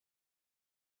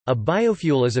A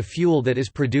biofuel is a fuel that is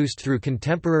produced through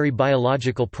contemporary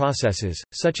biological processes,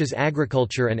 such as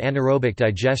agriculture and anaerobic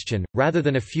digestion, rather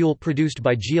than a fuel produced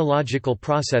by geological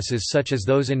processes such as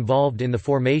those involved in the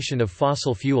formation of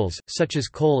fossil fuels, such as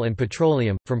coal and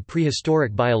petroleum, from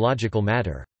prehistoric biological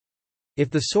matter. If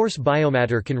the source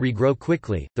biomatter can regrow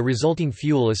quickly, the resulting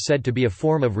fuel is said to be a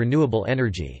form of renewable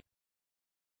energy.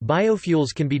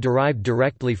 Biofuels can be derived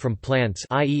directly from plants,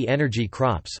 i.e. energy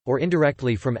crops, or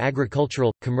indirectly from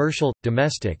agricultural, commercial,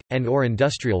 domestic, and/or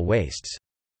industrial wastes.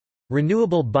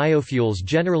 Renewable biofuels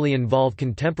generally involve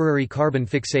contemporary carbon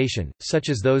fixation, such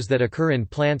as those that occur in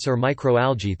plants or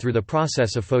microalgae through the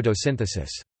process of photosynthesis.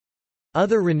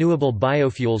 Other renewable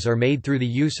biofuels are made through the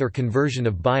use or conversion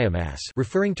of biomass,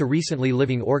 referring to recently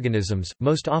living organisms,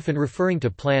 most often referring to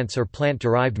plants or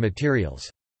plant-derived materials.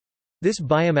 This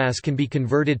biomass can be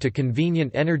converted to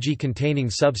convenient energy-containing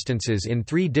substances in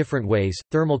three different ways: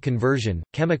 thermal conversion,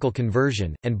 chemical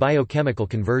conversion, and biochemical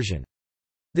conversion.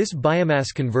 This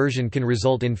biomass conversion can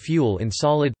result in fuel in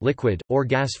solid, liquid, or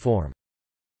gas form.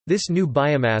 This new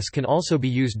biomass can also be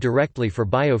used directly for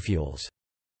biofuels.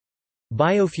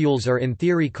 Biofuels are in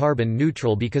theory carbon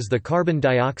neutral because the carbon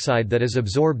dioxide that is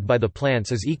absorbed by the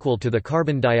plants is equal to the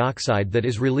carbon dioxide that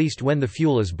is released when the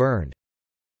fuel is burned.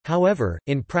 However,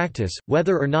 in practice,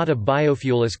 whether or not a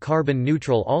biofuel is carbon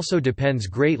neutral also depends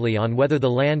greatly on whether the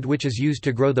land which is used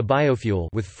to grow the biofuel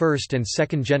with first and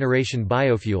second generation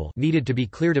biofuel needed to be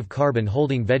cleared of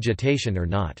carbon-holding vegetation or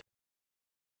not.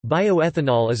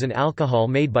 Bioethanol is an alcohol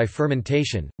made by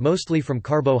fermentation, mostly from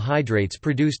carbohydrates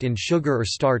produced in sugar or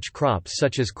starch crops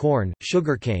such as corn,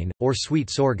 sugarcane, or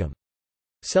sweet sorghum.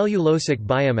 Cellulosic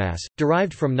biomass,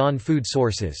 derived from non-food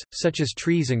sources, such as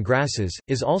trees and grasses,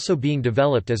 is also being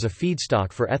developed as a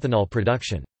feedstock for ethanol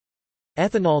production.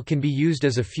 Ethanol can be used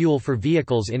as a fuel for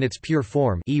vehicles in its pure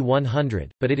form E100,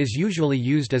 but it is usually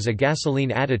used as a gasoline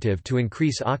additive to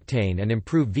increase octane and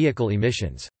improve vehicle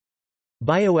emissions.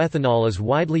 Bioethanol is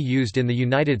widely used in the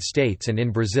United States and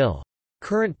in Brazil.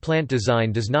 Current plant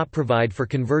design does not provide for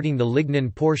converting the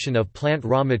lignin portion of plant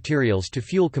raw materials to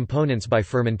fuel components by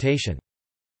fermentation.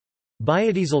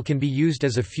 Biodiesel can be used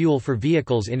as a fuel for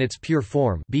vehicles in its pure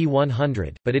form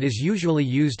B100, but it is usually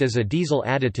used as a diesel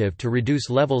additive to reduce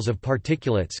levels of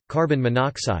particulates, carbon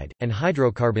monoxide, and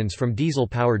hydrocarbons from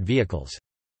diesel-powered vehicles.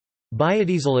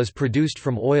 Biodiesel is produced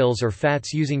from oils or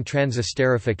fats using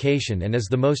transesterification and is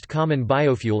the most common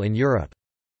biofuel in Europe.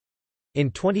 In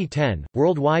 2010,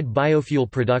 worldwide biofuel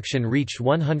production reached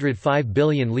 105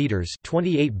 billion liters,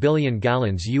 28 billion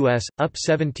gallons US, up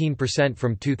 17%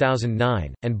 from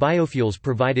 2009, and biofuels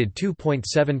provided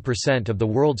 2.7% of the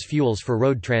world's fuels for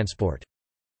road transport.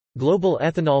 Global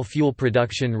ethanol fuel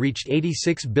production reached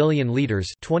 86 billion liters,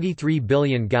 23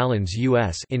 billion gallons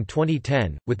US in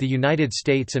 2010, with the United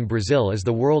States and Brazil as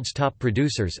the world's top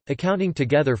producers, accounting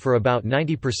together for about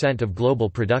 90% of global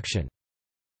production.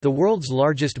 The world's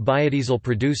largest biodiesel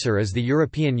producer is the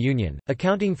European Union,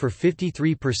 accounting for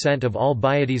 53% of all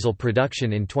biodiesel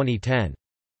production in 2010.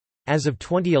 As of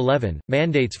 2011,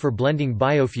 mandates for blending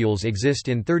biofuels exist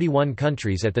in 31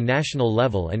 countries at the national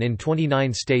level and in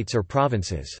 29 states or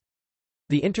provinces.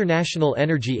 The International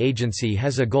Energy Agency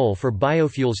has a goal for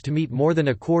biofuels to meet more than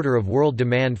a quarter of world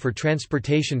demand for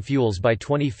transportation fuels by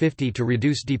 2050 to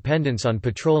reduce dependence on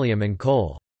petroleum and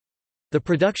coal. The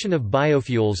production of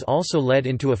biofuels also led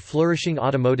into a flourishing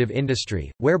automotive industry,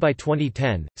 where by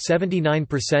 2010,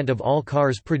 79% of all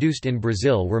cars produced in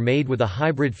Brazil were made with a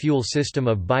hybrid fuel system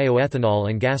of bioethanol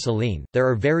and gasoline. There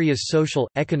are various social,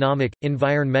 economic,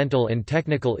 environmental, and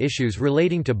technical issues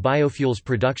relating to biofuels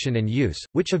production and use,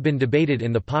 which have been debated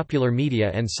in the popular media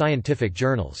and scientific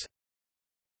journals.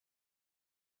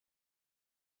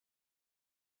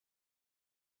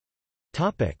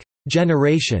 Topic: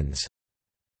 Generations.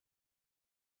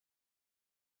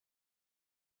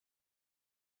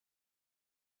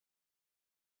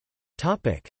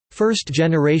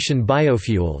 First-generation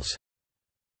biofuels.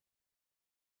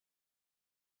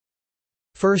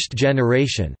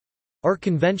 First-generation, or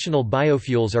conventional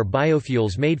biofuels, are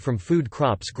biofuels made from food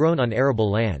crops grown on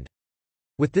arable land.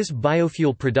 With this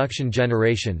biofuel production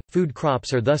generation, food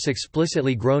crops are thus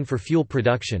explicitly grown for fuel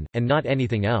production, and not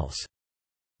anything else.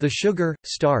 The sugar,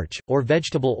 starch, or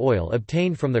vegetable oil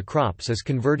obtained from the crops is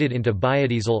converted into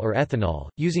biodiesel or ethanol,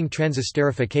 using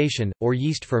transesterification, or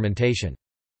yeast fermentation.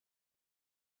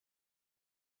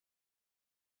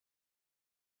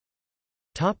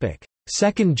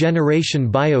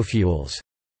 Second-generation biofuels.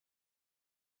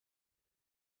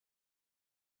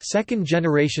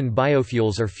 Second-generation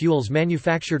biofuels are fuels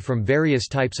manufactured from various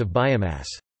types of biomass.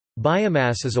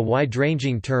 Biomass is a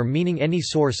wide-ranging term meaning any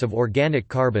source of organic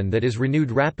carbon that is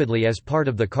renewed rapidly as part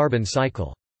of the carbon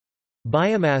cycle.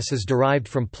 Biomass is derived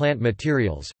from plant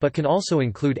materials, but can also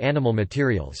include animal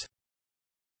materials.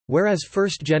 Whereas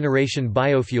first-generation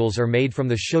biofuels are made from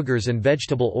the sugars and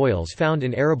vegetable oils found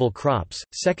in arable crops,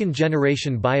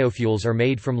 second-generation biofuels are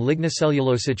made from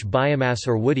lignocellulosic biomass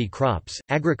or woody crops,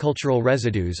 agricultural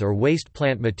residues or waste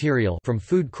plant material from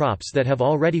food crops that have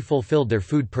already fulfilled their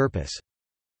food purpose.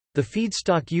 The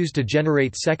feedstock used to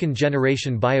generate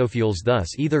second-generation biofuels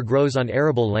thus either grows on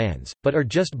arable lands, but are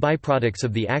just byproducts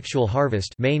of the actual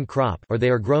harvest main crop, or they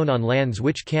are grown on lands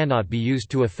which cannot be used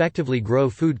to effectively grow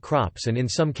food crops, and in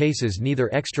some cases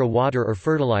neither extra water or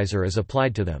fertilizer is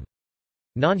applied to them.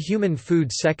 Non-human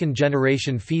food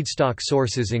second-generation feedstock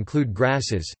sources include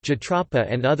grasses, Jatropha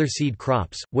and other seed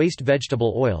crops, waste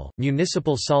vegetable oil,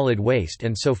 municipal solid waste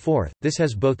and so forth. This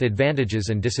has both advantages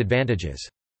and disadvantages.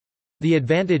 The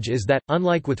advantage is that,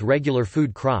 unlike with regular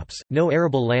food crops, no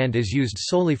arable land is used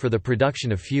solely for the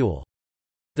production of fuel.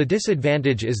 The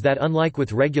disadvantage is that unlike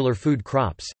with regular food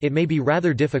crops, it may be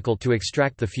rather difficult to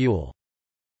extract the fuel.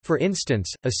 For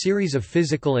instance, a series of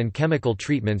physical and chemical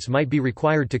treatments might be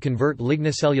required to convert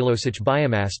lignocellulosic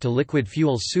biomass to liquid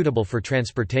fuels suitable for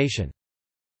transportation.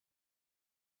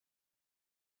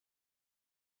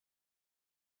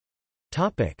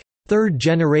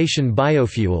 Third-generation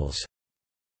biofuels.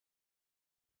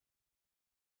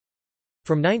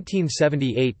 From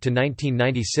 1978 to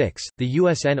 1996, the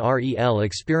USNREL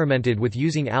experimented with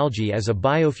using algae as a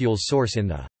biofuels source in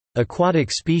the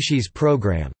Aquatic Species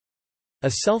Program. A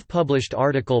self-published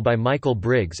article by Michael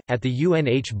Briggs, at the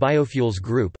UNH Biofuels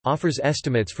Group, offers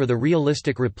estimates for the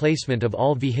realistic replacement of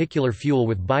all vehicular fuel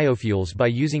with biofuels by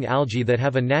using algae that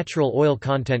have a natural oil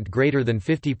content greater than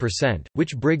 50%,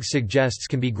 which Briggs suggests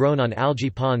can be grown on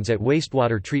algae ponds at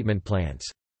wastewater treatment plants.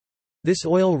 This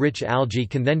oil-rich algae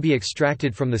can then be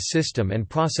extracted from the system and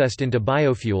processed into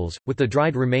biofuels, with the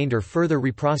dried remainder further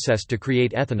reprocessed to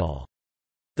create ethanol.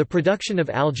 The production of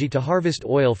algae to harvest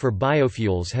oil for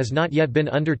biofuels has not yet been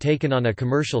undertaken on a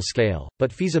commercial scale,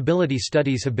 but feasibility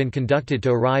studies have been conducted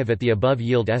to arrive at the above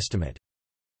yield estimate.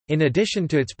 In addition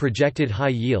to its projected high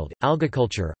yield,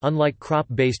 algaculture, unlike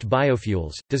crop-based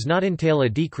biofuels, does not entail a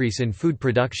decrease in food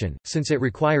production, since it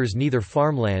requires neither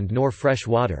farmland nor fresh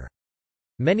water.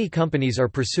 Many companies are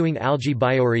pursuing algae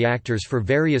bioreactors for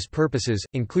various purposes,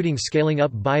 including scaling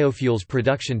up biofuels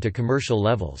production to commercial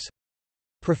levels.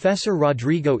 Professor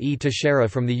Rodrigo E. Teixeira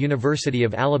from the University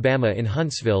of Alabama in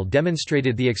Huntsville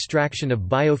demonstrated the extraction of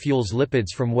biofuels lipids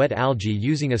from wet algae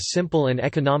using a simple and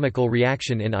economical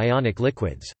reaction in ionic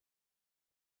liquids.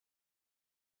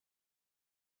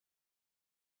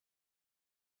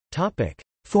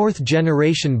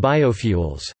 Fourth-generation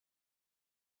biofuels.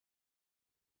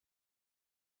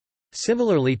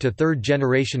 Similarly to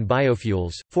third-generation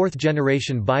biofuels,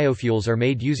 fourth-generation biofuels are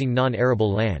made using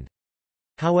non-arable land.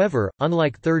 However,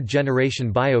 unlike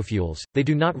third-generation biofuels, they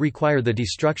do not require the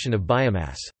destruction of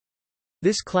biomass.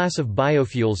 This class of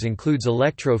biofuels includes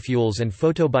electrofuels and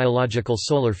photobiological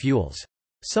solar fuels.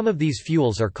 Some of these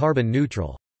fuels are carbon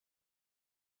neutral.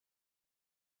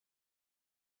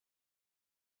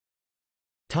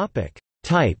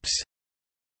 Types.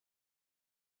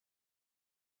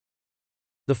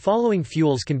 The following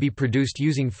fuels can be produced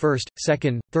using first,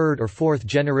 second, third or fourth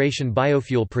generation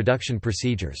biofuel production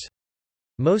procedures.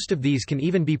 Most of these can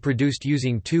even be produced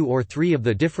using 2 or 3 of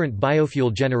the different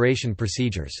biofuel generation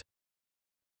procedures.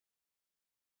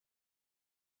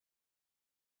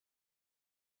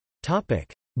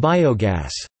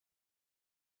 Biogas.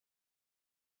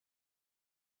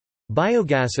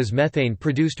 Biogas is methane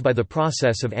produced by the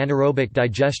process of anaerobic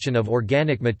digestion of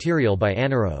organic material by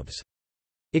anaerobes.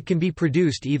 It can be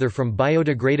produced either from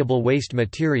biodegradable waste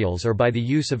materials or by the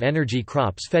use of energy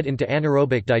crops fed into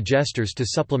anaerobic digesters to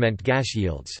supplement gas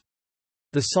yields.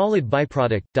 The solid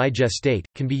byproduct, digestate,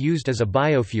 can be used as a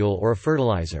biofuel or a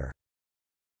fertilizer.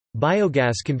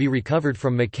 Biogas can be recovered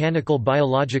from mechanical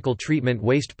biological treatment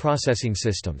waste processing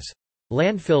systems.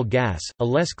 Landfill gas, a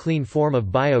less clean form of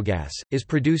biogas, is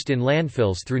produced in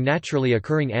landfills through naturally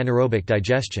occurring anaerobic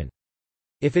digestion.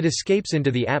 If it escapes into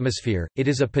the atmosphere, it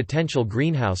is a potential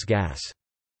greenhouse gas.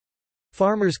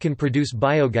 Farmers can produce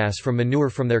biogas from manure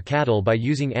from their cattle by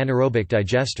using anaerobic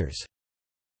digesters.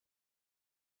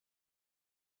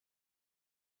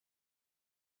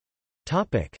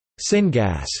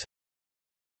 Syngas.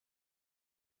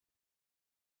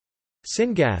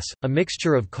 Syngas, a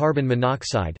mixture of carbon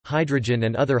monoxide, hydrogen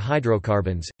and other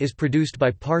hydrocarbons, is produced by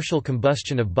partial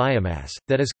combustion of biomass,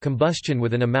 that is, combustion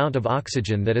with an amount of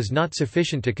oxygen that is not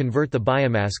sufficient to convert the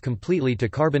biomass completely to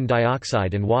carbon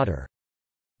dioxide and water.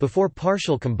 Before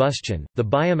partial combustion, the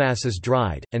biomass is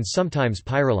dried, and sometimes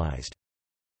pyrolyzed.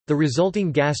 The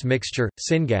resulting gas mixture,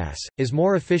 syngas, is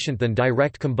more efficient than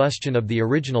direct combustion of the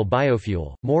original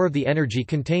biofuel. More of the energy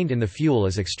contained in the fuel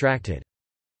is extracted.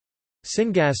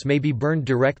 Syngas may be burned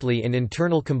directly in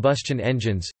internal combustion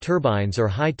engines, turbines or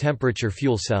high-temperature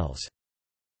fuel cells.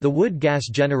 The wood gas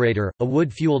generator, a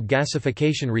wood-fueled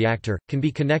gasification reactor, can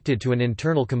be connected to an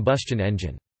internal combustion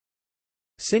engine.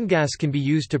 Syngas can be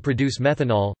used to produce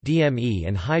methanol, DME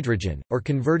and hydrogen, or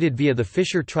converted via the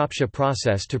Fischer-Tropsch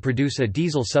process to produce a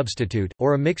diesel substitute,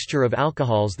 or a mixture of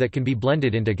alcohols that can be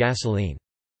blended into gasoline.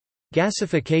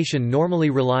 Gasification normally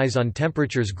relies on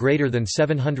temperatures greater than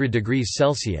 700 degrees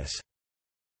Celsius.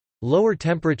 Lower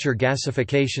temperature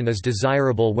gasification is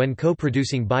desirable when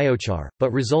co-producing biochar,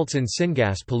 but results in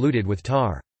syngas polluted with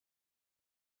tar.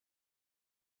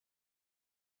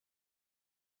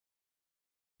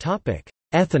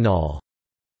 Ethanol.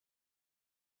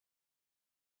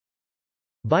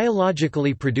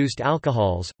 Biologically produced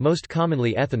alcohols, most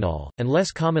commonly ethanol, and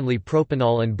less commonly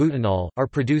propanol and butanol, are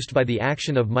produced by the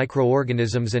action of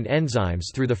microorganisms and enzymes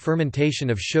through the fermentation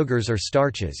of sugars or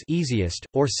starches, easiest,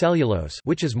 or cellulose,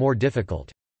 which is more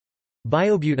difficult.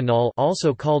 Biobutanol,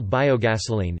 also called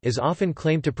biogasoline, is often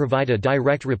claimed to provide a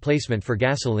direct replacement for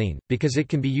gasoline, because it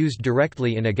can be used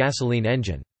directly in a gasoline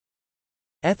engine.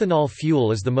 Ethanol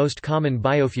fuel is the most common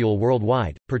biofuel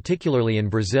worldwide, particularly in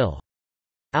Brazil.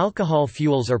 Alcohol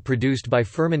fuels are produced by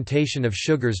fermentation of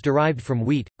sugars derived from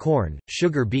wheat, corn,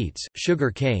 sugar beets, sugar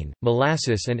cane,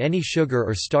 molasses and any sugar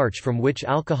or starch from which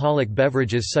alcoholic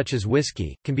beverages such as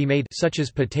whiskey, can be made, such as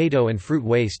potato and fruit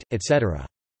waste, etc.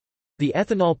 The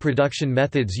ethanol production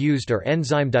methods used are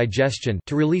enzyme digestion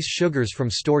to release sugars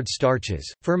from stored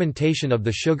starches, fermentation of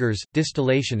the sugars,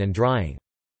 distillation and drying.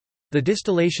 The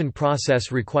distillation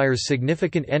process requires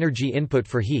significant energy input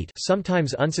for heat,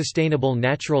 sometimes unsustainable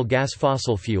natural gas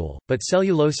fossil fuel, but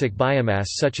cellulosic biomass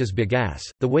such as biogas,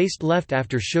 the waste left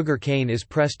after sugar cane is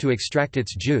pressed to extract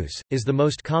its juice, is the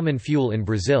most common fuel in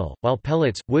Brazil, while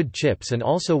pellets, wood chips and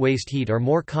also waste heat are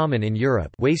more common in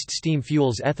Europe. Waste steam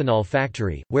fuels ethanol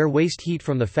factory, where waste heat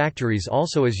from the factories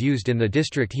also is used in the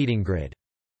district heating grid.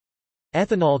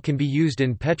 Ethanol can be used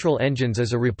in petrol engines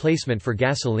as a replacement for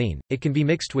gasoline. It can be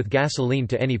mixed with gasoline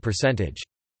to any percentage.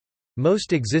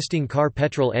 Most existing car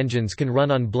petrol engines can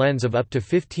run on blends of up to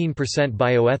 15%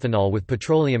 bioethanol with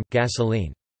petroleum,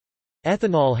 gasoline.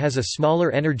 Ethanol has a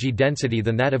smaller energy density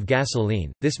than that of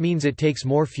gasoline, this means it takes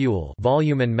more fuel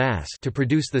volume and mass to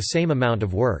produce the same amount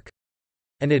of work.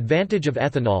 An advantage of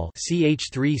ethanol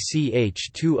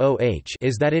CH3CH2OH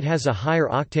is that it has a higher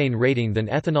octane rating than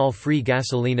ethanol-free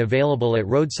gasoline available at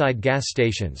roadside gas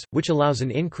stations, which allows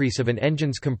an increase of an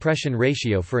engine's compression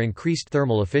ratio for increased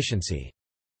thermal efficiency.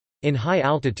 In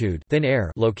high-altitude thin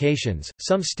air locations,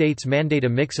 some states mandate a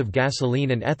mix of gasoline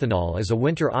and ethanol as a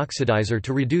winter oxidizer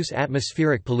to reduce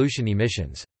atmospheric pollution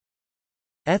emissions.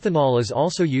 Ethanol is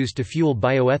also used to fuel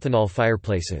bioethanol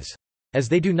fireplaces. As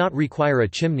they do not require a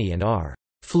chimney and are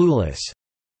flueless,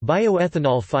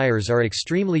 bioethanol fires are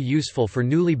extremely useful for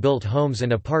newly built homes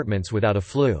and apartments without a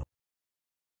flue.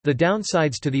 The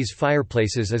downsides to these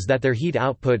fireplaces is that their heat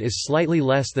output is slightly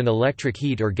less than electric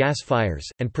heat or gas fires,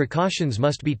 and precautions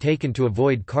must be taken to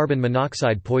avoid carbon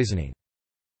monoxide poisoning.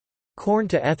 Corn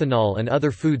to ethanol and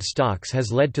other food stocks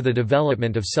has led to the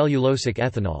development of cellulosic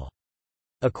ethanol.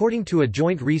 According to a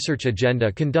joint research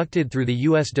agenda conducted through the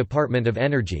U.S. Department of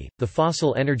Energy, the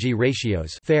fossil energy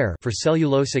ratios for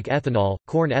cellulosic ethanol,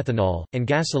 corn ethanol, and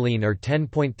gasoline are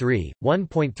 10.3,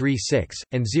 1.36,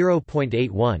 and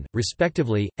 0.81,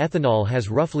 respectively. Ethanol has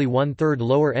roughly one-third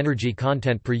lower energy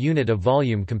content per unit of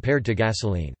volume compared to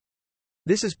gasoline.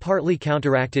 This is partly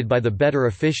counteracted by the better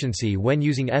efficiency when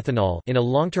using ethanol. In a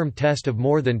long-term test of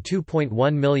more than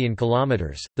 2.1 million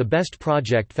kilometers, the BEST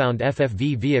project found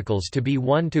FFV vehicles to be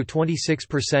 1 to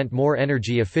 26% more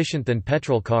energy efficient than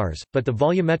petrol cars, but the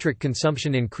volumetric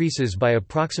consumption increases by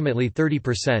approximately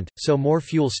 30%, so more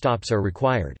fuel stops are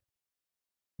required.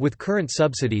 With current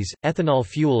subsidies, ethanol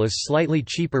fuel is slightly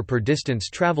cheaper per distance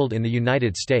traveled in the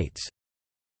United States.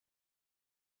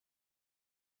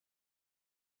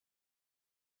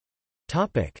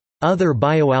 Other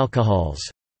bioalcohols.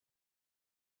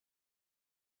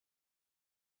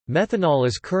 Methanol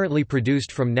is currently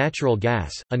produced from natural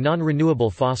gas, a non-renewable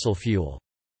fossil fuel.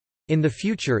 In the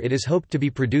future it is hoped to be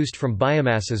produced from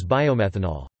biomass as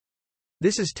biomethanol.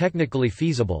 This is technically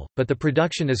feasible, but the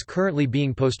production is currently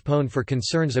being postponed for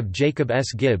concerns of Jacob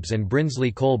S. Gibbs and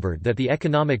Brinsley Colbert that the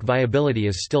economic viability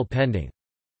is still pending.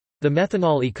 The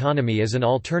methanol economy is an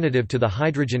alternative to the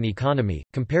hydrogen economy,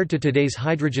 compared to today's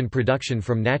hydrogen production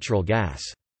from natural gas.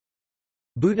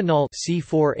 Butanol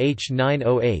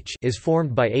C4H9OH is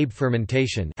formed by Abe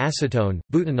fermentation acetone,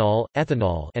 butanol,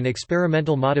 ethanol and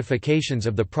experimental modifications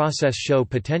of the process show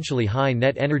potentially high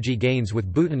net energy gains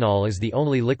with butanol as the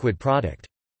only liquid product.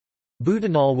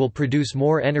 Butanol will produce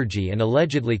more energy and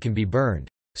allegedly can be burned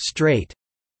straight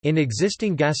in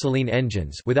existing gasoline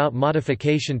engines without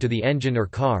modification to the engine or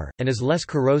car, and is less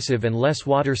corrosive and less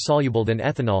water-soluble than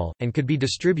ethanol, and could be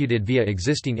distributed via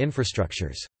existing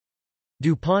infrastructures.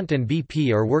 DuPont and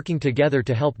BP are working together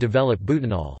to help develop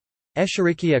butanol.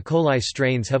 Escherichia coli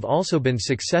strains have also been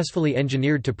successfully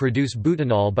engineered to produce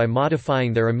butanol by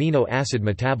modifying their amino acid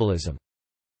metabolism.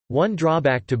 One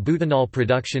drawback to butanol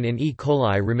production in E.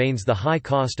 coli remains the high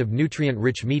cost of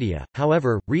nutrient-rich media.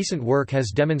 However, recent work has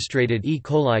demonstrated E.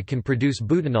 coli can produce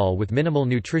butanol with minimal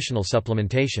nutritional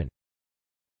supplementation.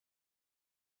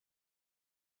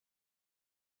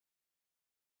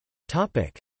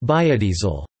 Topic: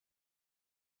 Biodiesel.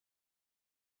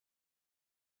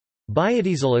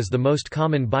 Biodiesel is the most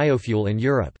common biofuel in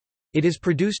Europe. It is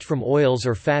produced from oils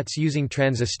or fats using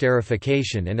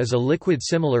transesterification and is a liquid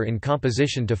similar in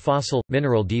composition to fossil,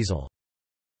 mineral diesel.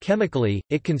 Chemically,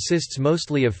 it consists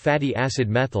mostly of fatty acid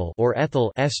methyl or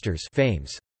ethyl esters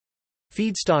 (FAMEs).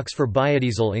 Feedstocks for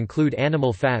biodiesel include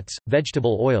animal fats,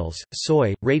 vegetable oils,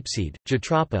 soy, rapeseed,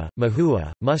 jatropha,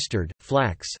 mahua, mustard,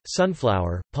 flax,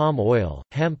 sunflower, palm oil,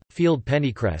 hemp, field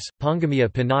pennycress, Pongamia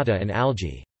pinnata and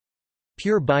algae.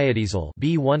 Pure biodiesel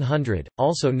B100,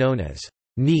 also known as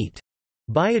neat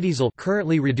biodiesel,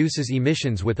 currently reduces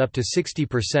emissions with up to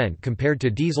 60% compared to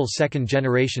diesel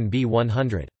second-generation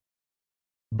B100.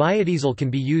 Biodiesel can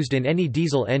be used in any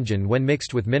diesel engine when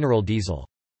mixed with mineral diesel.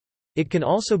 It can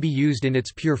also be used in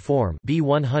its pure form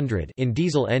B100 in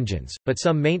diesel engines, but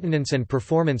some maintenance and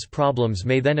performance problems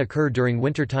may then occur during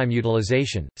wintertime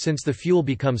utilization, since the fuel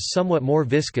becomes somewhat more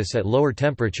viscous at lower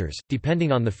temperatures,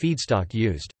 depending on the feedstock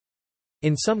used.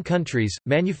 In some countries,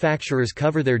 manufacturers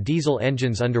cover their diesel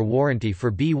engines under warranty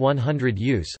for B100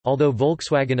 use, although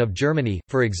Volkswagen of Germany,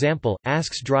 for example,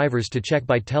 asks drivers to check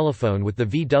by telephone with the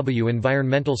VW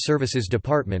Environmental Services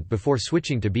Department before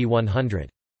switching to B100.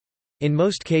 In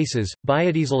most cases,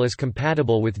 biodiesel is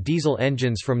compatible with diesel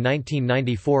engines from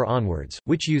 1994 onwards,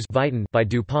 which use Viton by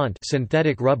DuPont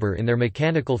synthetic rubber in their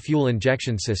mechanical fuel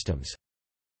injection systems.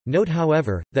 Note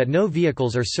however, that no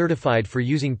vehicles are certified for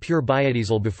using pure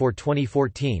biodiesel before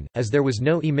 2014, as there was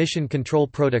no emission control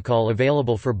protocol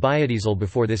available for biodiesel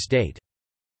before this date.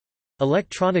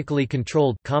 Electronically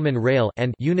controlled common rail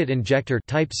and unit injector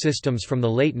type systems from the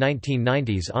late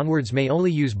 1990s onwards may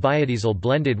only use biodiesel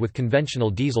blended with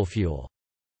conventional diesel fuel.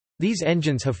 These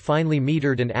engines have finely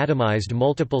metered and atomized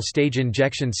multiple-stage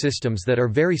injection systems that are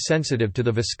very sensitive to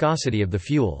the viscosity of the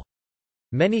fuel.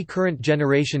 Many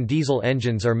current-generation diesel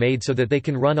engines are made so that they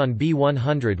can run on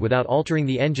B100 without altering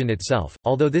the engine itself,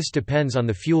 although this depends on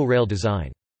the fuel rail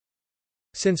design.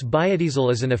 Since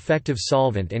biodiesel is an effective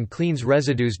solvent and cleans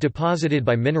residues deposited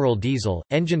by mineral diesel,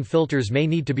 engine filters may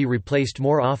need to be replaced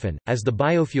more often, as the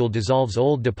biofuel dissolves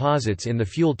old deposits in the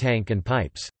fuel tank and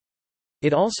pipes.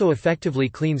 It also effectively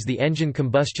cleans the engine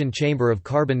combustion chamber of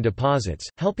carbon deposits,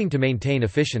 helping to maintain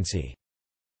efficiency.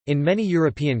 In many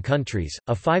European countries,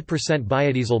 a 5%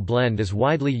 biodiesel blend is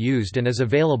widely used and is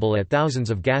available at thousands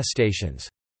of gas stations.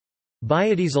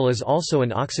 Biodiesel is also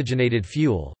an oxygenated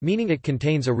fuel, meaning it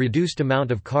contains a reduced amount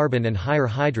of carbon and higher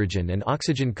hydrogen and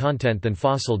oxygen content than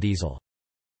fossil diesel.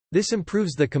 This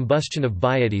improves the combustion of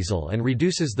biodiesel and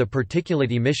reduces the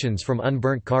particulate emissions from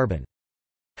unburnt carbon.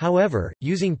 However,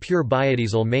 using pure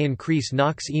biodiesel may increase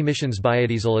NOx emissions.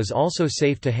 Biodiesel is also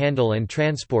safe to handle and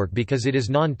transport because it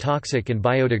is non-toxic and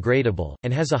biodegradable,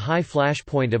 and has a high flash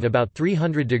point of about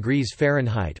 300 degrees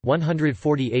Fahrenheit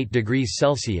 (148 degrees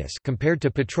Celsius) compared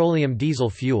to petroleum diesel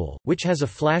fuel, which has a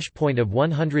flash point of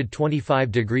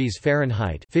 125 degrees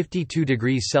Fahrenheit (52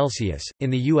 degrees Celsius). In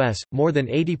the U.S., more than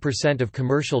 80% of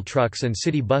commercial trucks and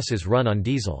city buses run on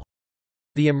diesel.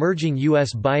 The emerging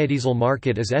U.S. biodiesel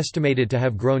market is estimated to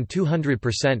have grown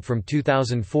 200% from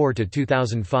 2004 to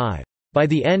 2005. By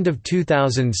the end of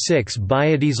 2006,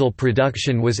 biodiesel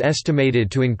production was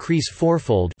estimated to increase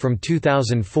fourfold from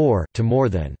 2004 to more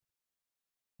than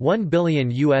 1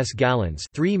 billion U.S. gallons,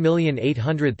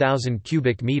 3,800,000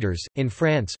 cubic meters. In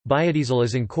France, biodiesel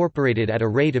is incorporated at a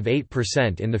rate of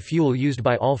 8% in the fuel used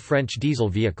by all French diesel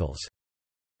vehicles.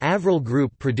 Avril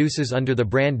Group produces under the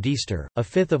brand Diester, a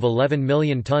fifth of 11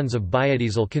 million tons of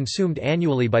biodiesel consumed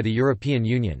annually by the European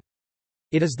Union.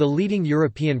 It is the leading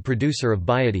European producer of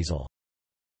biodiesel.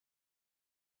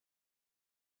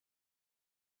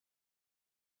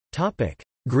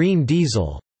 Green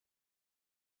diesel.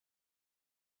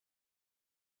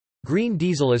 Green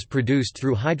diesel is produced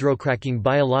through hydrocracking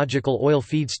biological oil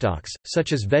feedstocks,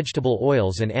 such as vegetable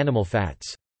oils and animal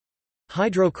fats.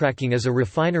 Hydrocracking is a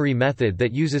refinery method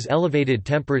that uses elevated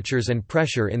temperatures and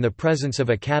pressure in the presence of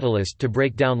a catalyst to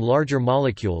break down larger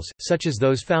molecules, such as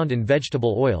those found in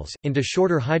vegetable oils, into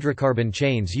shorter hydrocarbon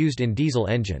chains used in diesel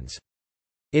engines.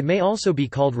 It may also be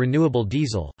called renewable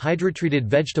diesel, hydrotreated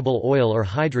vegetable oil, or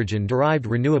hydrogen-derived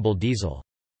renewable diesel.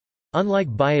 Unlike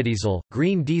biodiesel,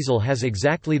 green diesel has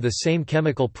exactly the same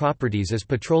chemical properties as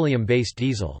petroleum-based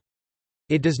diesel.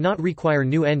 It does not require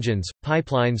new engines,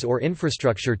 pipelines or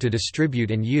infrastructure to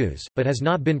distribute and use, but has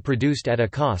not been produced at a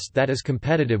cost that is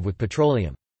competitive with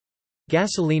petroleum.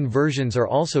 Gasoline versions are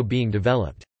also being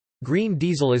developed. Green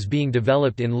diesel is being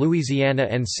developed in Louisiana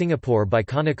and Singapore by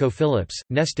ConocoPhillips,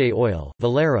 Neste Oil,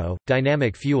 Valero,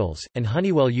 Dynamic Fuels, and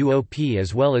Honeywell UOP,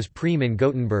 as well as Preem in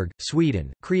Gothenburg,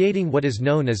 Sweden, creating what is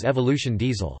known as evolution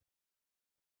diesel.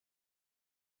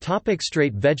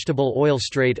 Straight vegetable oil.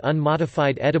 Straight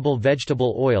unmodified edible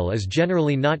vegetable oil is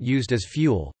generally not used as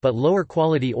fuel, but lower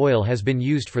quality oil has been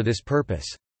used for this purpose.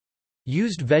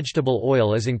 Used vegetable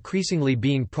oil is increasingly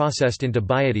being processed into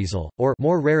biodiesel, or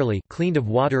more rarely, cleaned of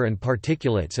water and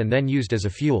particulates and then used as a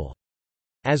fuel.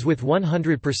 As with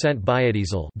 100%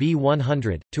 biodiesel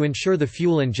B100, to ensure the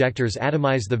fuel injectors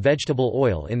atomize the vegetable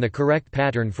oil in the correct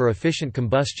pattern for efficient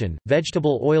combustion,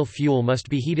 vegetable oil fuel must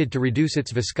be heated to reduce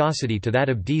its viscosity to that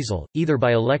of diesel, either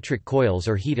by electric coils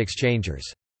or heat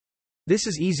exchangers. This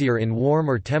is easier in warm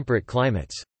or temperate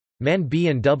climates. MAN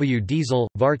B&W Diesel,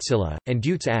 Wärtsilä, and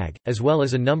Deutz AG, as well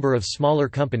as a number of smaller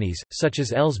companies, such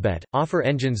as Elsbett, offer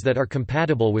engines that are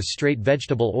compatible with straight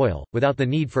vegetable oil, without the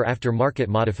need for after-market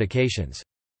modifications.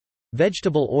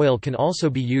 Vegetable oil can also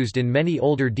be used in many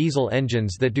older diesel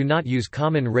engines that do not use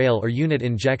common rail or unit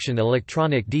injection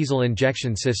electronic diesel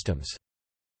injection systems.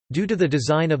 Due to the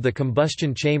design of the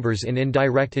combustion chambers in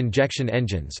indirect injection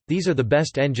engines, these are the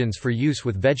best engines for use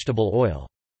with vegetable oil.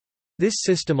 This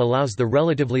system allows the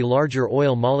relatively larger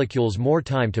oil molecules more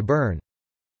time to burn.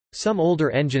 Some older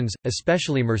engines,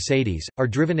 especially Mercedes, are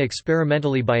driven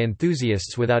experimentally by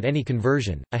enthusiasts without any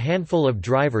conversion. A handful of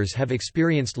drivers have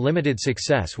experienced limited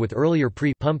success with earlier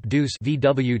pre-pump deuce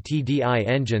VWTDI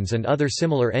engines and other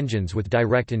similar engines with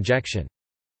direct injection.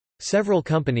 Several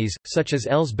companies, such as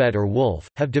Elsbett or Wolf,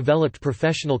 have developed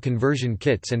professional conversion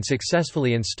kits and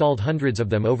successfully installed hundreds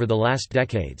of them over the last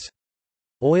decades.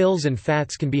 Oils and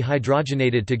fats can be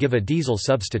hydrogenated to give a diesel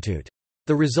substitute.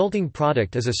 The resulting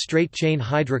product is a straight-chain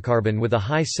hydrocarbon with a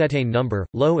high cetane number,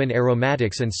 low in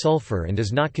aromatics and sulfur, and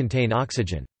does not contain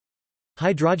oxygen.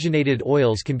 Hydrogenated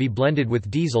oils can be blended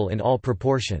with diesel in all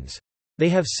proportions. They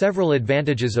have several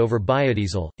advantages over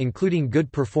biodiesel, including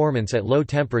good performance at low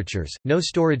temperatures, no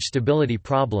storage stability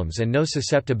problems and no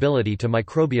susceptibility to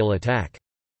microbial attack.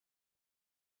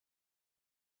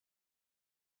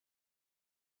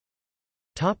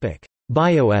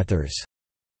 Bioethers.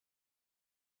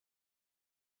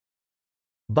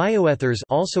 Bioethers,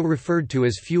 also referred to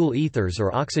as fuel ethers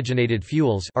or oxygenated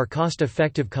fuels, are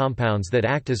cost-effective compounds that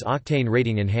act as octane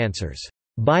rating enhancers.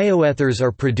 Bioethers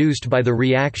are produced by the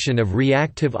reaction of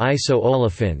reactive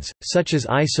iso-olefins, such as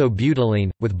isobutylene,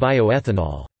 with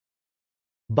bioethanol.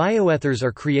 Bioethers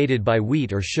are created by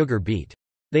wheat or sugar beet.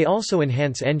 They also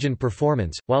enhance engine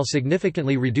performance, while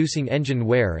significantly reducing engine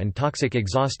wear and toxic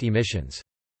exhaust emissions.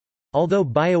 Although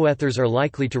bioethers are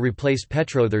likely to replace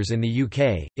petroethers in the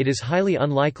UK, it is highly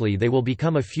unlikely they will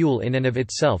become a fuel in and of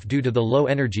itself due to the low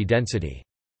energy density.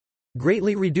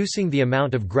 Greatly reducing the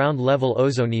amount of ground-level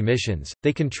ozone emissions,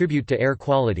 they contribute to air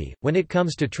quality. When it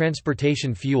comes to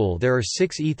transportation fuel, there are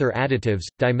 6 ether additives: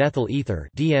 dimethyl ether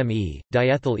 (DME),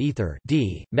 diethyl ether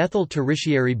 (D), methyl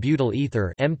tertiary butyl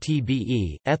ether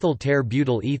 (MTBE), ethyl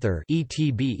ter-butyl ether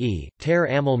 (ETBE),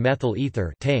 ter-amyl methyl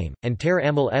ether (TAME), and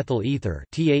ter-amyl ethyl ether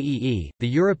 (TAEE). The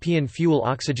European Fuel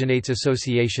Oxygenates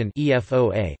Association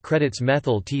 (EFOA) credits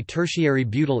methyl T-tertiary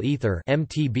butyl ether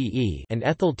 (MTBE) and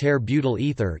ethyl ter-butyl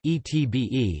ether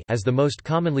 (ETBE) as the most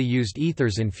commonly used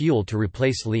ethers in fuel to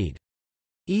replace lead.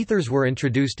 Ethers were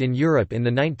introduced in Europe in the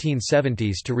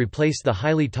 1970s to replace the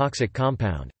highly toxic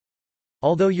compound.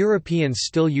 Although Europeans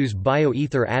still use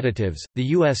bioether additives, the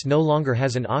US no longer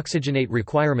has an oxygenate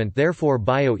requirement, therefore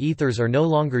bioethers are no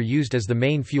longer used as the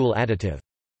main fuel additive.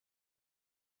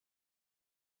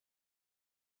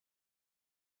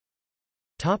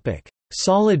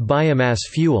 Solid biomass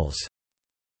fuels.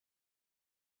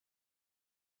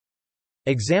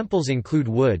 Examples include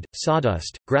wood,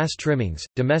 sawdust, grass trimmings,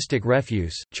 domestic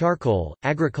refuse, charcoal,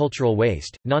 agricultural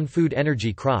waste, non-food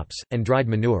energy crops, and dried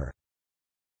manure.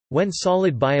 When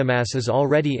solid biomass is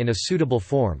already in a suitable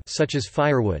form, such as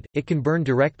firewood, it can burn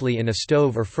directly in a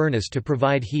stove or furnace to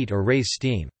provide heat or raise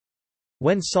steam.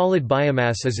 When solid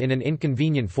biomass is in an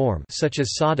inconvenient form such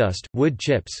as sawdust, wood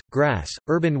chips, grass,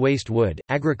 urban waste wood,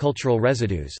 agricultural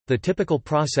residues, the typical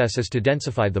process is to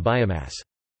densify the biomass.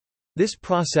 This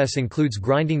process includes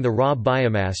grinding the raw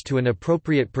biomass to an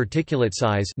appropriate particulate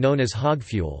size known as hog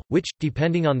fuel, which,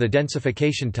 depending on the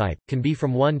densification type, can be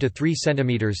from 1 to 3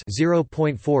 cm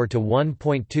 (0.4 to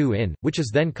 1.2 in), which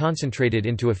is then concentrated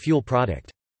into a fuel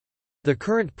product. The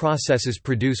current processes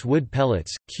produce wood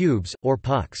pellets, cubes, or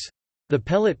pucks. The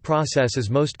pellet process is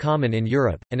most common in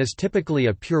Europe, and is typically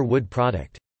a pure wood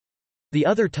product. The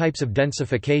other types of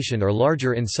densification are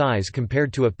larger in size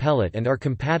compared to a pellet and are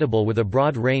compatible with a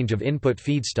broad range of input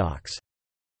feedstocks.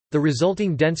 The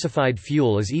resulting densified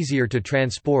fuel is easier to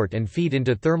transport and feed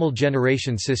into thermal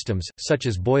generation systems, such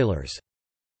as boilers.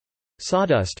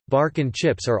 Sawdust, bark and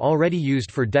chips are already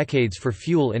used for decades for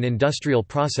fuel in industrial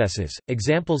processes.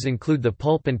 Examples include the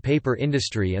pulp and paper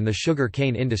industry and the sugar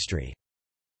cane industry.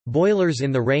 Boilers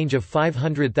in the range of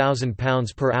 500,000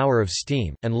 pounds per hour of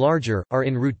steam, and larger, are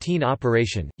in routine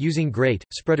operation, using grate,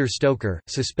 spreader-stoker,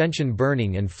 suspension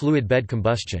burning and fluid bed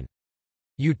combustion.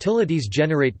 Utilities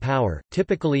generate power,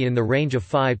 typically in the range of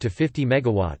 5 to 50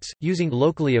 megawatts, using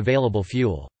locally available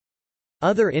fuel.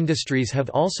 Other industries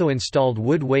have also installed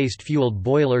wood waste-fueled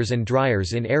boilers and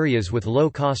dryers in areas with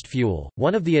low-cost fuel.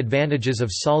 One of the advantages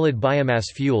of solid biomass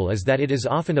fuel is that it is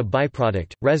often a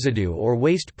byproduct, residue or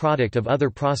waste product of other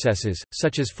processes,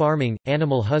 such as farming,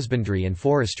 animal husbandry and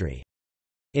forestry.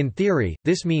 In theory,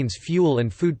 this means fuel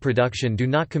and food production do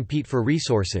not compete for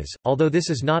resources, although this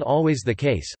is not always the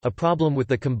case. A problem with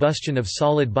the combustion of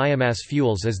solid biomass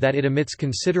fuels is that it emits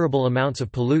considerable amounts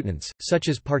of pollutants, such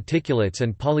as particulates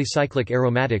and polycyclic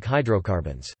aromatic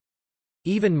hydrocarbons.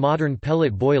 Even modern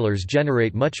pellet boilers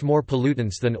generate much more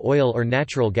pollutants than oil or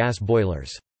natural gas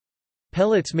boilers.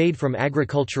 Pellets made from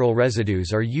agricultural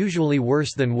residues are usually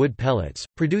worse than wood pellets,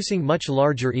 producing much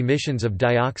larger emissions of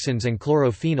dioxins and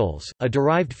chlorophenols. A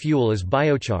derived fuel is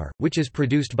biochar, which is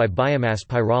produced by biomass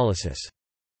pyrolysis.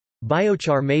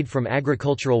 Biochar made from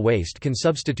agricultural waste can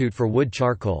substitute for wood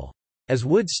charcoal. As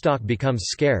wood stock becomes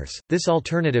scarce, this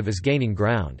alternative is gaining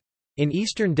ground. In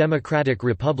Eastern Democratic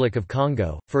Republic of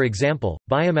Congo, for example,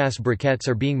 biomass briquettes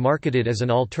are being marketed as an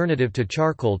alternative to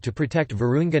charcoal to protect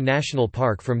Virunga National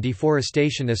Park from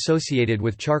deforestation associated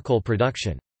with charcoal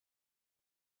production.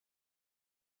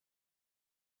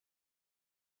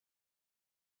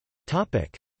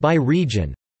 By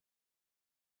region.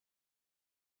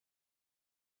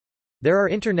 There are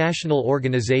international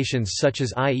organizations such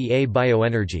as IEA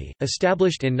Bioenergy,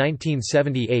 established in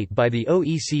 1978 by the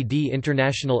OECD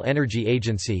International Energy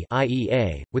Agency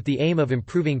 (IEA), with the aim of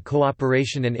improving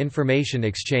cooperation and information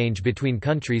exchange between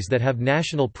countries that have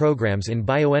national programs in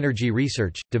bioenergy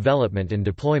research, development and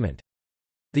deployment.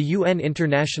 The UN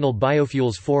International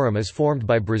Biofuels Forum is formed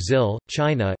by Brazil,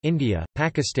 China, India,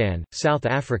 Pakistan, South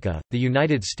Africa, the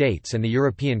United States and the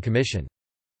European Commission.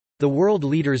 The world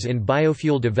leaders in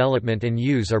biofuel development and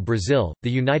use are Brazil,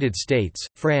 the United States,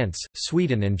 France,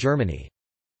 Sweden and Germany.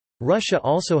 Russia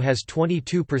also has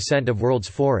 22% of world's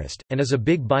forest, and is a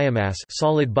big biomass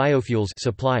solid biofuels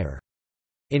supplier.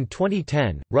 In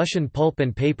 2010, Russian pulp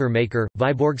and paper maker,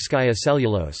 Vyborgskaya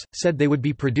Cellulose, said they would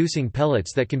be producing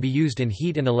pellets that can be used in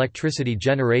heat and electricity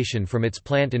generation from its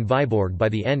plant in Vyborg by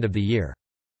the end of the year.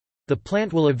 The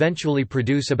plant will eventually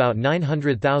produce about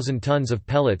 900,000 tons of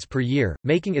pellets per year,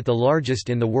 making it the largest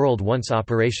in the world once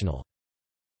operational.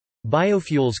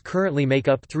 Biofuels currently make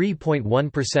up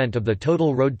 3.1% of the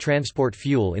total road transport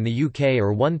fuel in the UK,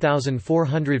 or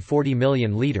 1,440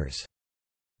 million litres.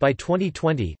 By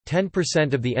 2020,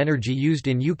 10% of the energy used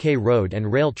in UK road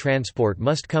and rail transport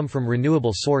must come from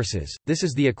renewable sources. This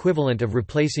is the equivalent of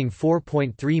replacing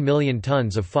 4.3 million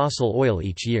tons of fossil oil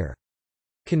each year.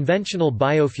 Conventional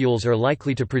biofuels are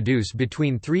likely to produce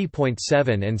between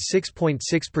 3.7 and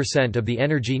 6.6% of the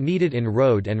energy needed in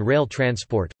road and rail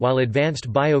transport, while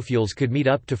advanced biofuels could meet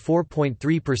up to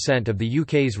 4.3% of the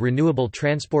UK's renewable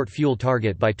transport fuel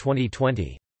target by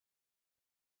 2020.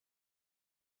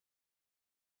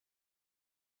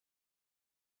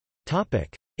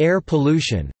 Air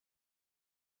pollution.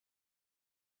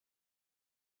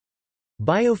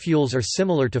 Biofuels are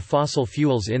similar to fossil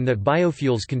fuels in that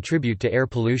biofuels contribute to air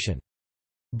pollution.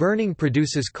 Burning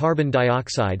produces carbon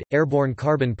dioxide, airborne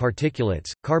carbon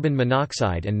particulates, carbon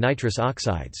monoxide and nitrous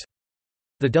oxides.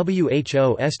 The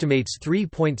WHO estimates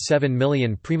 3.7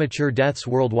 million premature deaths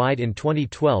worldwide in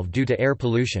 2012 due to air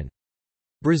pollution.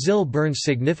 Brazil burns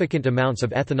significant amounts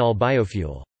of ethanol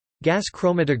biofuel. Gas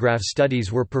chromatograph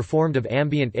studies were performed of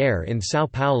ambient air in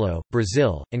São Paulo,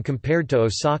 Brazil, and compared to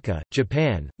Osaka,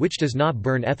 Japan, which does not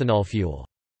burn ethanol fuel.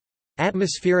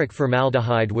 Atmospheric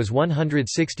formaldehyde was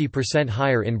 160%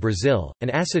 higher in Brazil,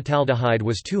 and acetaldehyde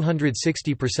was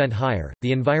 260% higher.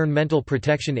 The Environmental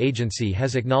Protection Agency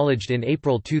has acknowledged in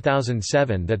April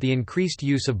 2007 that the increased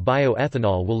use of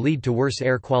bioethanol will lead to worse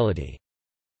air quality.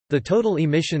 The total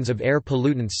emissions of air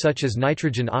pollutants such as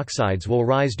nitrogen oxides will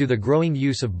rise due to the growing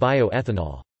use of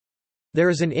bioethanol. There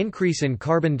is an increase in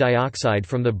carbon dioxide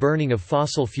from the burning of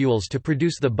fossil fuels to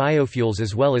produce the biofuels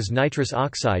as well as nitrous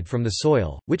oxide from the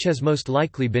soil, which has most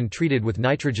likely been treated with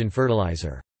nitrogen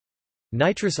fertilizer.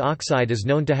 Nitrous oxide is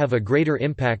known to have a greater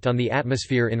impact on the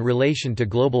atmosphere in relation to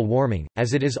global warming,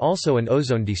 as it is also an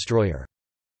ozone destroyer.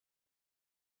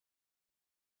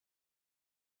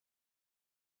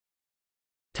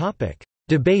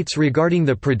 Debates regarding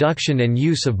the production and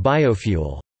use of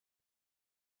biofuel.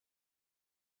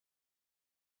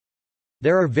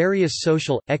 There are various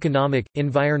social, economic,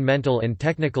 environmental and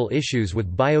technical issues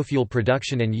with biofuel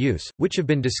production and use, which have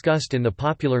been discussed in the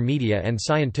popular media and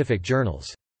scientific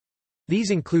journals. These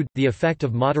include, the effect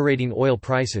of moderating oil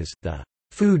prices, the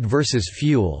food versus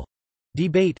fuel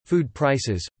debate, food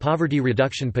prices, poverty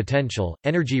reduction potential,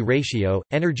 energy ratio,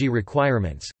 energy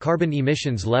requirements, carbon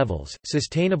emissions levels,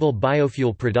 sustainable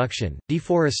biofuel production,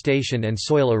 deforestation and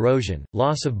soil erosion,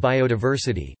 loss of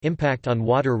biodiversity, impact on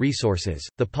water resources,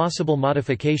 the possible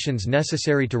modifications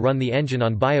necessary to run the engine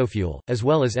on biofuel, as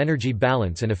well as energy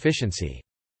balance and efficiency.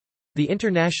 The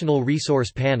International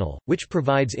Resource Panel, which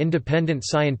provides independent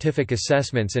scientific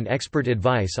assessments and expert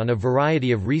advice on a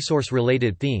variety of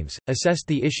resource-related themes, assessed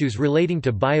the issues relating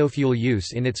to biofuel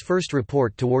use in its first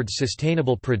report towards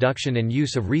sustainable production and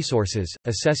use of resources,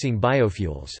 Assessing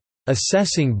Biofuels.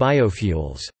 Assessing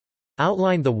Biofuels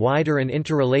outlined the wider and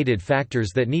interrelated factors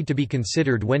that need to be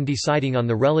considered when deciding on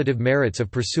the relative merits of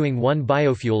pursuing one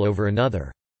biofuel over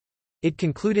another. It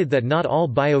concluded that not all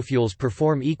biofuels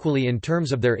perform equally in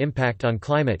terms of their impact on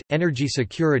climate, energy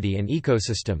security and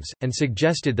ecosystems, and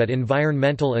suggested that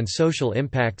environmental and social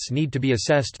impacts need to be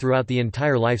assessed throughout the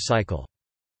entire life cycle.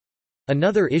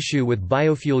 Another issue with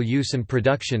biofuel use and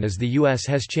production is the U.S.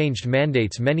 has changed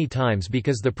mandates many times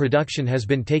because the production has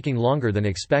been taking longer than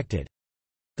expected.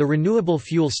 The Renewable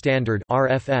Fuel Standard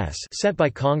 (RFS) set by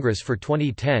Congress for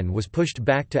 2010 was pushed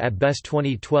back to at best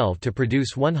 2012 to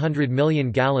produce 100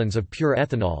 million gallons of pure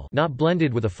ethanol not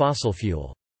blended with a fossil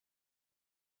fuel.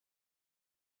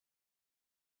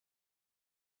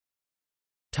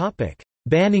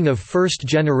 Banning of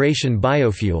first-generation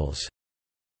biofuels.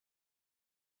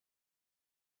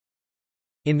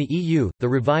 In the EU, the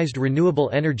revised Renewable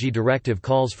Energy Directive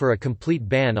calls for a complete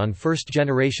ban on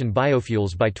first-generation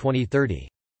biofuels by 2030.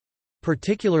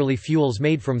 Particularly fuels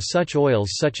made from such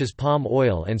oils such as palm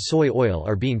oil and soy oil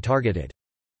are being targeted.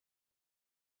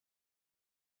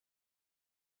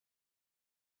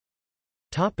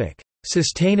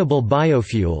 Sustainable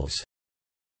biofuels.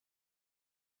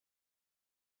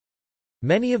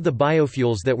 Many of the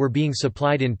biofuels that were being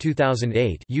supplied in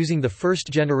 2008 using the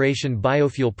first-generation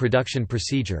biofuel production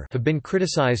procedure have been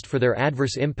criticized for their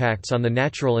adverse impacts on the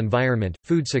natural environment,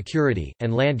 food security,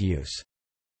 and land use.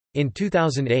 In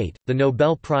 2008, the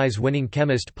Nobel Prize-winning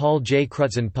chemist Paul J.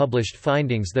 Crutzen published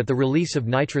findings that the release of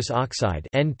nitrous oxide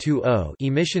 (N2O)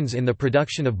 emissions in the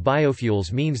production of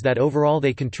biofuels means that overall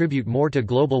they contribute more to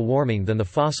global warming than the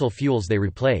fossil fuels they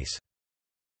replace.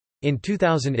 In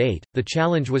 2008, the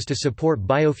challenge was to support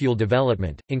biofuel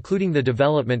development, including the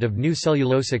development of new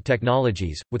cellulosic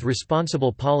technologies, with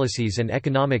responsible policies and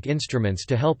economic instruments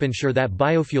to help ensure that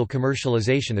biofuel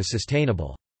commercialization is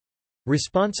sustainable.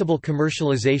 Responsible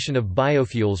commercialization of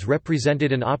biofuels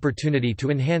represented an opportunity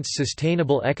to enhance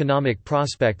sustainable economic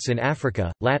prospects in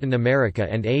Africa, Latin America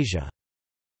and Asia.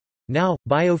 Now,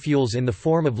 biofuels in the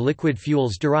form of liquid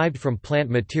fuels derived from plant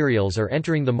materials are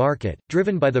entering the market,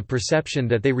 driven by the perception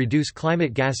that they reduce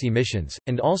climate gas emissions,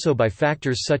 and also by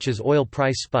factors such as oil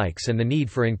price spikes and the need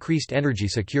for increased energy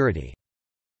security.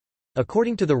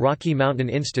 According to the Rocky Mountain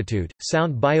Institute,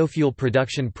 sound biofuel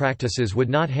production practices would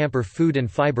not hamper food and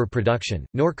fiber production,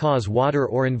 nor cause water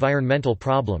or environmental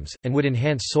problems, and would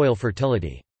enhance soil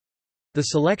fertility. The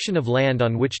selection of land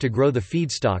on which to grow the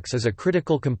feedstocks is a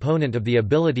critical component of the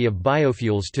ability of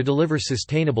biofuels to deliver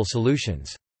sustainable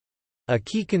solutions. A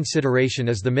key consideration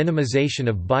is the minimization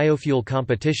of biofuel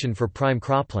competition for prime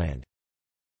cropland.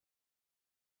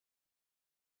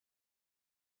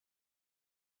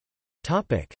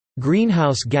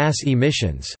 Greenhouse gas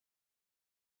emissions.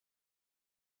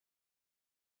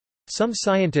 Some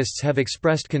scientists have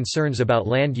expressed concerns about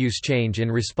land use change in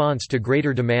response to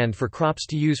greater demand for crops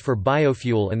to use for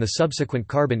biofuel and the subsequent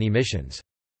carbon emissions.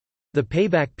 The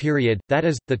payback period, that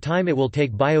is, the time it will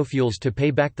take biofuels to pay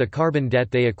back the carbon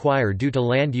debt they acquire due to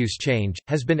land use change,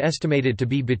 has been estimated to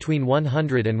be between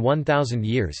 100 and 1,000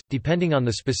 years, depending on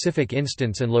the specific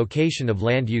instance and location of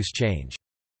land use change.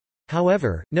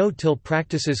 However, no-till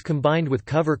practices combined with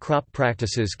cover crop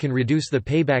practices can reduce the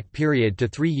payback period to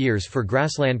 3 years for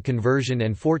grassland conversion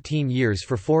and 14 years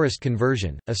for forest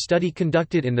conversion. A study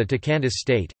conducted in the Tocantins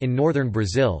state, in northern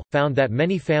Brazil, found that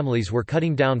many families were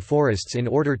cutting down forests in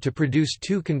order to produce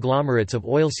two conglomerates of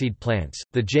oilseed plants,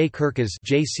 the J. curcas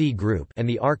 (JC group) and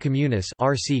the R. communis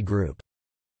 (RC group).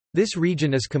 This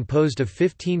region is composed of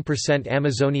 15%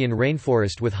 Amazonian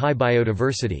rainforest with high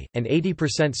biodiversity, and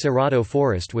 80% Cerrado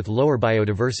forest with lower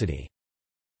biodiversity.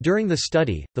 During the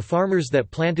study, the farmers that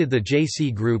planted the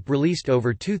JC group released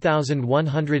over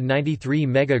 2,193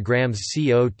 megagrams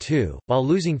CO2, while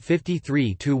losing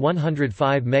 53 to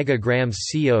 105 megagrams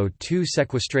CO2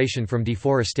 sequestration from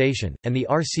deforestation, and the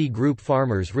RC group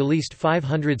farmers released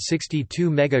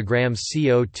 562 megagrams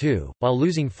CO2, while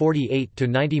losing 48 to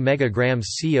 90 megagrams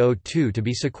CO2 to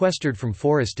be sequestered from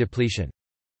forest depletion.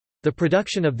 The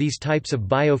production of these types of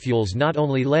biofuels not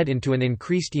only led into an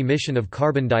increased emission of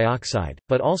carbon dioxide,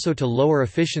 but also to lower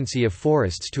efficiency of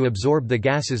forests to absorb the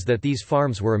gases that these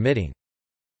farms were emitting.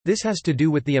 This has to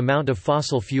do with the amount of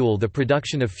fossil fuel the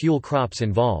production of fuel crops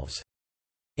involves.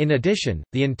 In addition,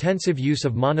 the intensive use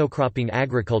of monocropping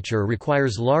agriculture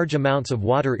requires large amounts of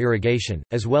water irrigation,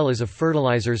 as well as of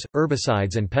fertilizers,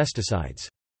 herbicides and pesticides.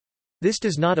 This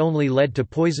does not only lead to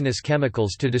poisonous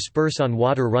chemicals to disperse on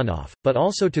water runoff, but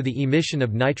also to the emission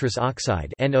of nitrous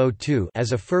oxide (NO2)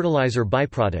 as a fertilizer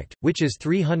byproduct, which is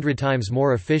 300 times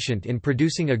more efficient in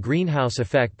producing a greenhouse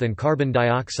effect than carbon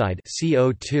dioxide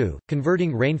 (CO2),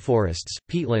 converting rainforests,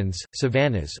 peatlands,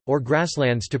 savannas, or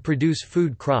grasslands to produce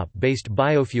food crop-based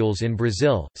biofuels in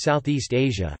Brazil, Southeast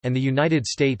Asia, and the United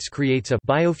States creates a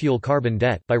biofuel carbon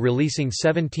debt by releasing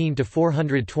 17 to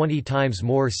 420 times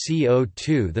more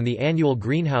CO2 than the annual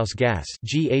greenhouse gas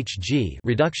 (GHG)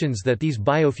 reductions that these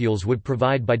biofuels would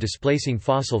provide by displacing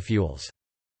fossil fuels.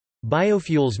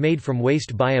 Biofuels made from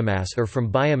waste biomass or from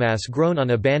biomass grown on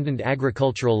abandoned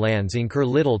agricultural lands incur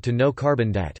little to no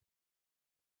carbon debt.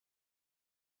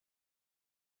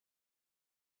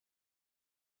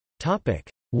 Topic: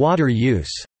 Water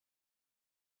use.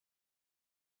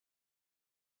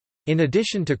 In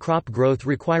addition to crop growth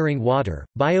requiring water,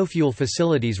 biofuel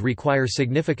facilities require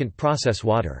significant process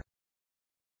water.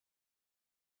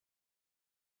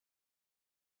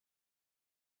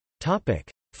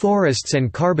 Forests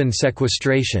and carbon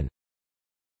sequestration.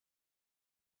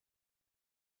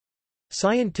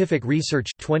 Scientific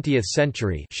research 20th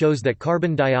century shows that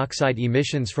carbon dioxide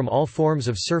emissions from all forms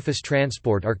of surface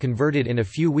transport are converted in a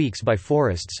few weeks by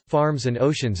forests, farms and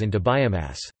oceans into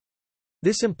biomass.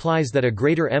 This implies that a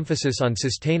greater emphasis on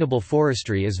sustainable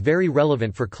forestry is very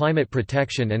relevant for climate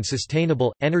protection and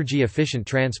sustainable, energy-efficient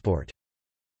transport.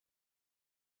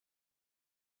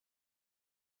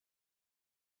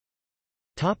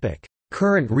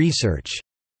 Current research.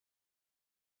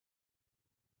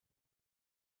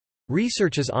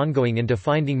 Research is ongoing into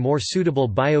finding more suitable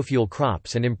biofuel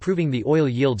crops and improving the oil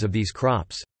yields of these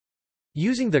crops.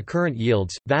 Using the current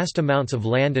yields, vast amounts of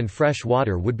land and fresh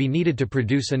water would be needed to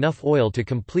produce enough oil to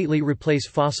completely replace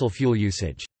fossil fuel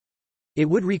usage. It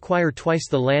would require twice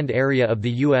the land area of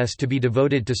the U.S. to be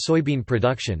devoted to soybean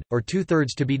production, or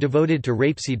two-thirds to be devoted to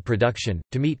rapeseed production,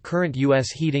 to meet current U.S.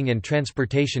 heating and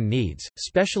transportation needs.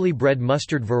 Specially bred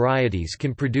mustard varieties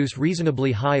can produce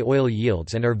reasonably high oil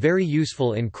yields and are very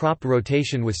useful in crop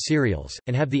rotation with cereals,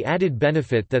 and have the added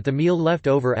benefit that the meal left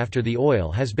over after the oil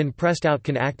has been pressed out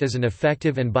can act as an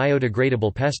effective and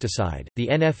biodegradable pesticide. The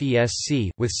NFESC,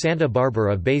 with Santa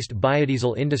Barbara-based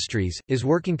Biodiesel Industries, is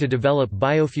working to develop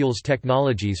biofuels technologies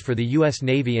for the U.S.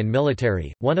 Navy and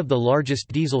military, one of the largest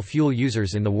diesel fuel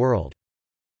users in the world.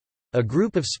 A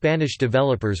group of Spanish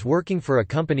developers working for a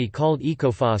company called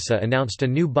Ecofasa announced a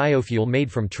new biofuel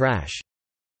made from trash.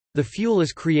 The fuel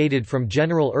is created from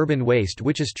general urban waste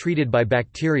which is treated by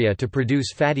bacteria to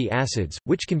produce fatty acids,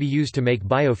 which can be used to make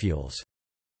biofuels.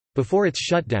 Before its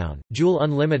shutdown, Joule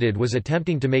Unlimited was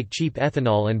attempting to make cheap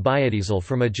ethanol and biodiesel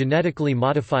from a genetically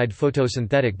modified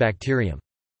photosynthetic bacterium.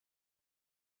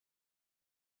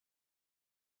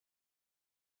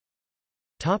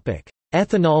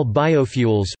 Ethanol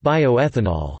biofuels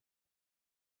bioethanol.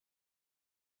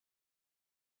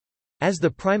 As the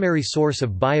primary source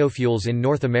of biofuels in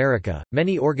North America,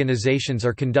 many organizations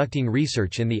are conducting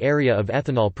research in the area of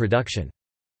ethanol production.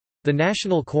 The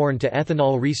National Corn to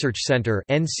Ethanol Research Center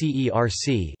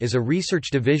is a research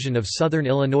division of Southern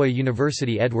Illinois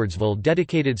University Edwardsville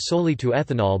dedicated solely to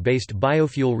ethanol-based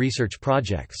biofuel research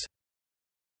projects.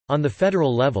 On the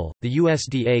federal level, the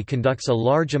USDA conducts a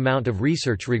large amount of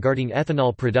research regarding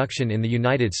ethanol production in the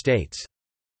United States.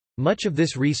 Much of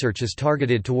this research is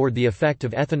targeted toward the effect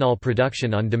of ethanol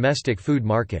production on domestic food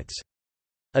markets.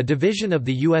 A division of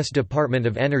the U.S. Department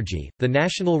of Energy, the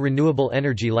National Renewable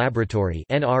Energy Laboratory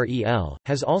 (NREL),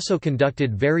 has also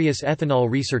conducted various ethanol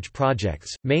research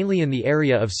projects, mainly in the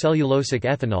area of cellulosic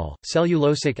ethanol.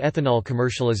 Cellulosic ethanol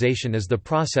commercialization is the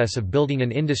process of building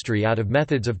an industry out of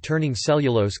methods of turning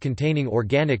cellulose containing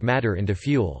organic matter into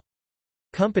fuel.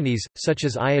 Companies, such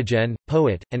as Iogen,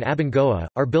 Poet, and Abengoa,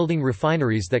 are building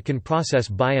refineries that can process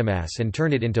biomass and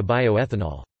turn it into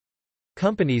bioethanol.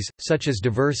 Companies, such as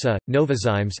Diversa,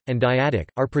 Novozymes, and Dyadic,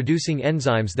 are producing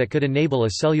enzymes that could enable a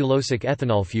cellulosic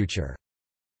ethanol future.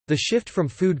 The shift from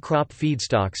food crop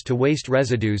feedstocks to waste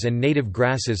residues and native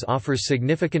grasses offers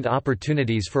significant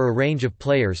opportunities for a range of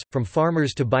players, from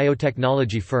farmers to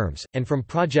biotechnology firms, and from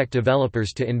project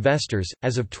developers to investors.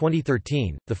 As of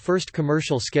 2013, the first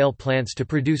commercial scale plants to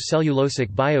produce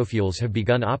cellulosic biofuels have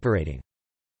begun operating.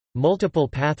 Multiple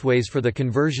pathways for the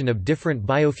conversion of different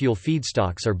biofuel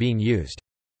feedstocks are being used.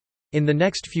 In the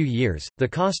next few years, the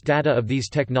cost data of these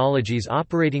technologies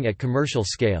operating at commercial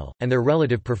scale, and their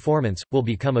relative performance, will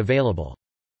become available.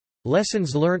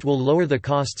 Lessons learnt will lower the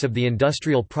costs of the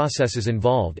industrial processes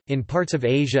involved. In parts of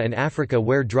Asia and Africa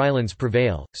where drylands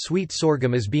prevail, sweet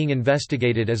sorghum is being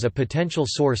investigated as a potential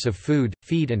source of food,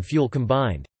 feed, and fuel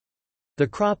combined. The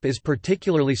crop is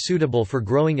particularly suitable for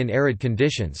growing in arid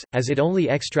conditions, as it only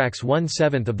extracts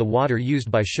 1/7 of the water used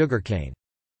by sugarcane.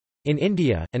 In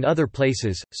India, and other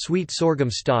places, sweet sorghum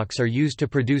stalks are used to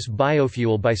produce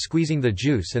biofuel by squeezing the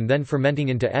juice and then fermenting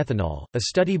into ethanol. A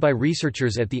study by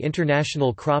researchers at the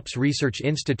International Crops Research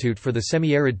Institute for the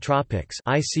Semi-Arid Tropics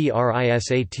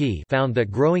 (ICRISAT) found that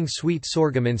growing sweet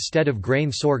sorghum instead of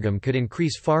grain sorghum could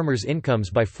increase farmers' incomes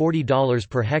by $40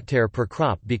 per hectare per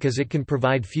crop because it can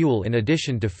provide fuel in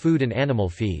addition to food and animal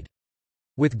feed.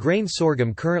 With grain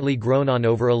sorghum currently grown on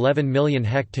over 11 million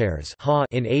hectares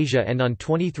in Asia and on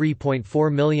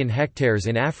 23.4 million hectares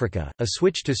in Africa, a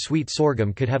switch to sweet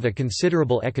sorghum could have a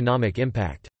considerable economic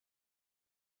impact.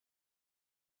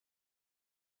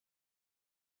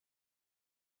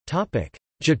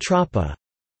 Jatropha.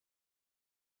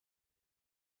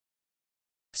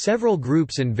 Several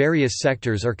groups in various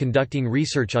sectors are conducting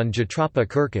research on Jatropha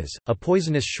curcas, a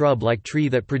poisonous shrub-like tree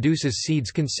that produces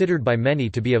seeds considered by many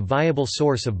to be a viable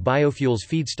source of biofuels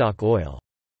feedstock oil.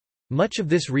 Much of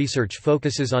this research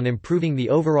focuses on improving the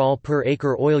overall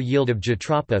per-acre oil yield of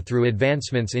Jatropha through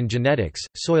advancements in genetics,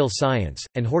 soil science,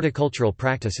 and horticultural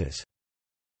practices.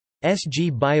 SG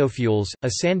Biofuels,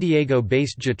 a San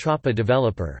Diego-based Jatropha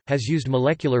developer, has used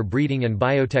molecular breeding and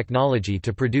biotechnology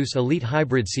to produce elite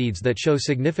hybrid seeds that show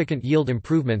significant yield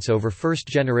improvements over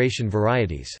first-generation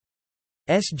varieties.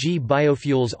 SG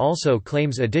Biofuels also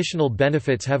claims additional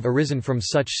benefits have arisen from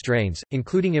such strains,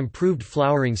 including improved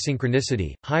flowering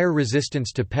synchronicity, higher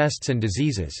resistance to pests and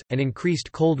diseases, and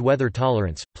increased cold weather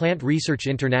tolerance. Plant Research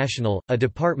International, a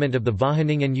department of the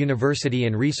Wageningen University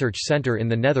and Research Center in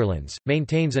the Netherlands,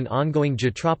 maintains an ongoing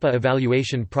Jatropha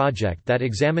evaluation project that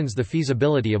examines the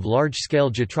feasibility of large-scale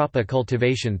Jatropha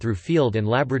cultivation through field and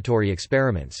laboratory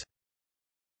experiments.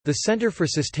 The Center for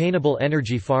Sustainable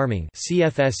Energy Farming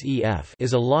 (CFSEF)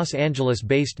 is a Los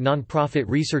Angeles-based nonprofit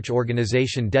research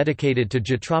organization dedicated to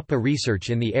Jatropha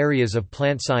research in the areas of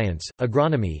plant science,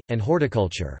 agronomy, and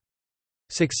horticulture.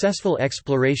 Successful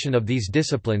exploration of these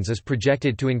disciplines is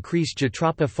projected to increase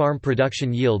Jatropha farm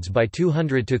production yields by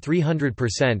 200 to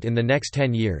 300% in the next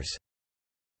 10 years.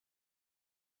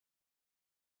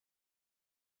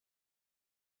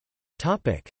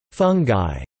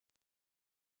 Fungi.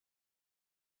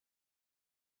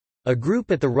 A group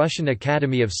at the Russian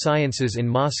Academy of Sciences in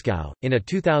Moscow, in a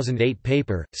 2008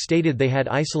 paper, stated they had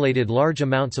isolated large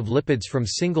amounts of lipids from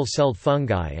single-celled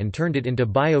fungi and turned it into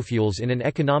biofuels in an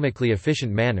economically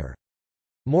efficient manner.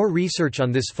 More research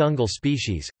on this fungal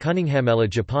species, Cunninghamella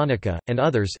japonica, and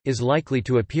others, is likely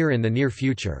to appear in the near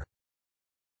future.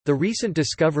 The recent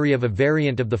discovery of a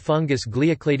variant of the fungus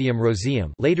Gliocladium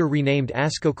roseum, later renamed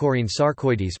Ascocorine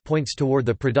sarcoides, points toward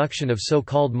the production of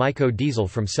so-called myco-diesel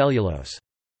from cellulose.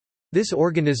 This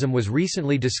organism was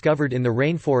recently discovered in the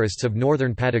rainforests of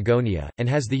northern Patagonia, and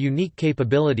has the unique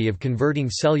capability of converting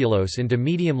cellulose into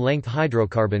medium-length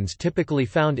hydrocarbons typically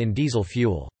found in diesel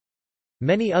fuel.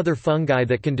 Many other fungi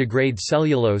that can degrade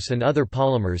cellulose and other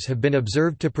polymers have been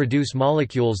observed to produce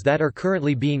molecules that are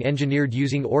currently being engineered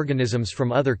using organisms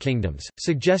from other kingdoms,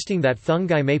 suggesting that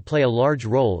fungi may play a large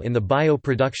role in the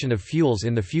bioproduction of fuels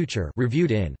in the future.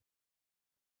 Reviewed in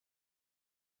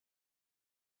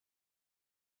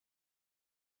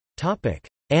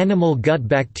Animal gut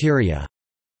bacteria.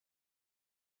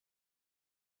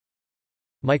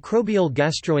 Microbial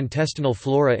gastrointestinal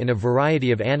flora in a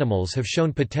variety of animals have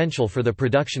shown potential for the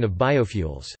production of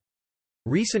biofuels.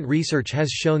 Recent research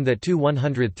has shown that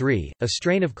 2-103, a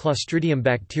strain of Clostridium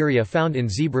bacteria found in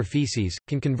zebra feces,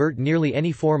 can convert nearly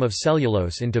any form of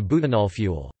cellulose into butanol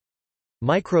fuel.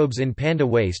 Microbes in panda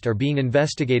waste are being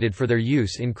investigated for their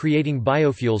use in creating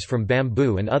biofuels from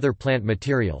bamboo and other plant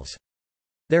materials.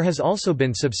 There has also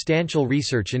been substantial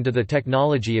research into the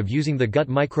technology of using the gut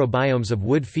microbiomes of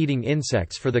wood-feeding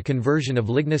insects for the conversion of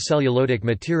lignocellulotic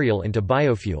material into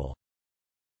biofuel.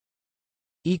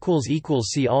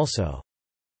 See also